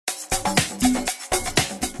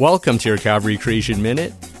Welcome to your Calvary Creation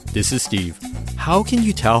Minute. This is Steve. How can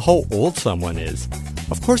you tell how old someone is?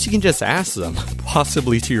 Of course, you can just ask them,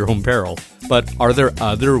 possibly to your own peril. But are there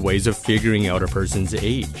other ways of figuring out a person's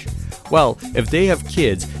age? Well, if they have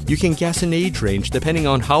kids, you can guess an age range depending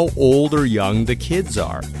on how old or young the kids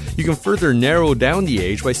are. You can further narrow down the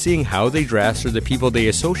age by seeing how they dress or the people they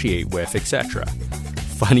associate with, etc.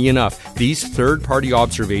 Funny enough, these third-party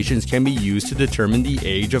observations can be used to determine the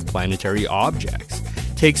age of planetary objects.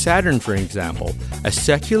 Take Saturn, for example. A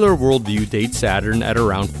secular worldview dates Saturn at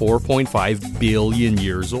around 4.5 billion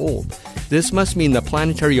years old. This must mean the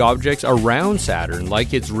planetary objects around Saturn,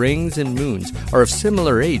 like its rings and moons, are of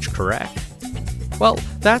similar age, correct? Well,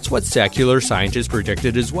 that's what secular scientists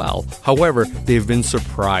predicted as well. However, they've been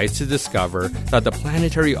surprised to discover that the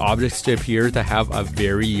planetary objects appear to have a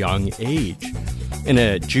very young age. In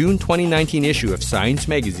a June 2019 issue of Science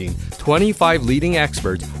magazine, 25 leading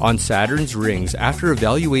experts on Saturn's rings, after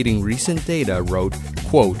evaluating recent data, wrote,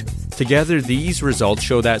 quote, "Together, these results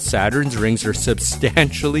show that Saturn's rings are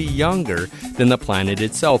substantially younger than the planet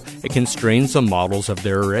itself. It constrains the models of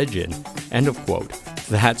their origin." End of quote.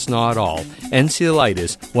 That's not all.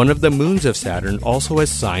 Enceladus, one of the moons of Saturn, also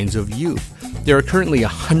has signs of youth. There are currently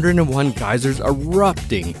 101 geysers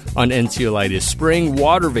erupting on Enceladus, spraying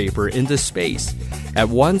water vapor into space. At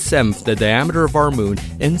 1/7 the diameter of our moon,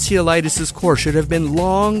 Enceladus' core should have been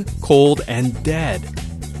long, cold, and dead.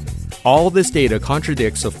 All this data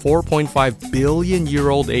contradicts the 4.5 billion year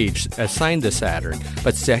old age assigned to Saturn,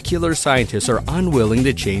 but secular scientists are unwilling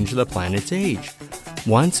to change the planet's age.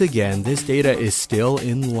 Once again, this data is still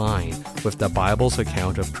in line with the Bible's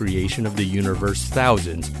account of creation of the universe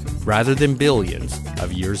thousands, rather than billions,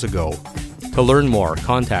 of years ago. To learn more,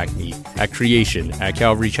 contact me at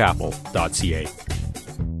creation@calvarychapel.ca.